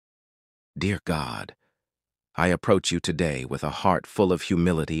Dear God, I approach you today with a heart full of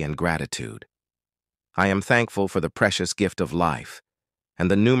humility and gratitude. I am thankful for the precious gift of life and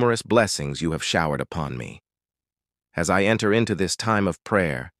the numerous blessings you have showered upon me. As I enter into this time of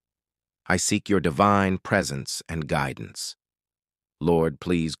prayer, I seek your divine presence and guidance. Lord,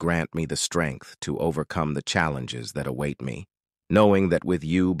 please grant me the strength to overcome the challenges that await me, knowing that with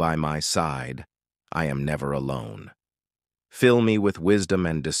you by my side, I am never alone. Fill me with wisdom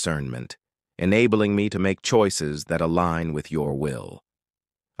and discernment, enabling me to make choices that align with your will.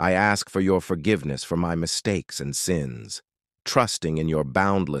 I ask for your forgiveness for my mistakes and sins, trusting in your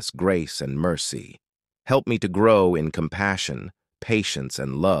boundless grace and mercy. Help me to grow in compassion, patience,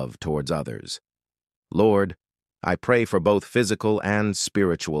 and love towards others. Lord, I pray for both physical and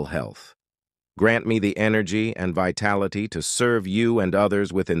spiritual health. Grant me the energy and vitality to serve you and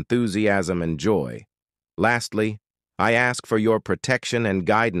others with enthusiasm and joy. Lastly, I ask for your protection and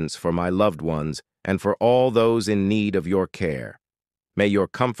guidance for my loved ones and for all those in need of your care. May your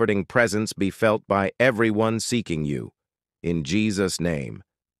comforting presence be felt by everyone seeking you. In Jesus' name,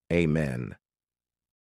 amen.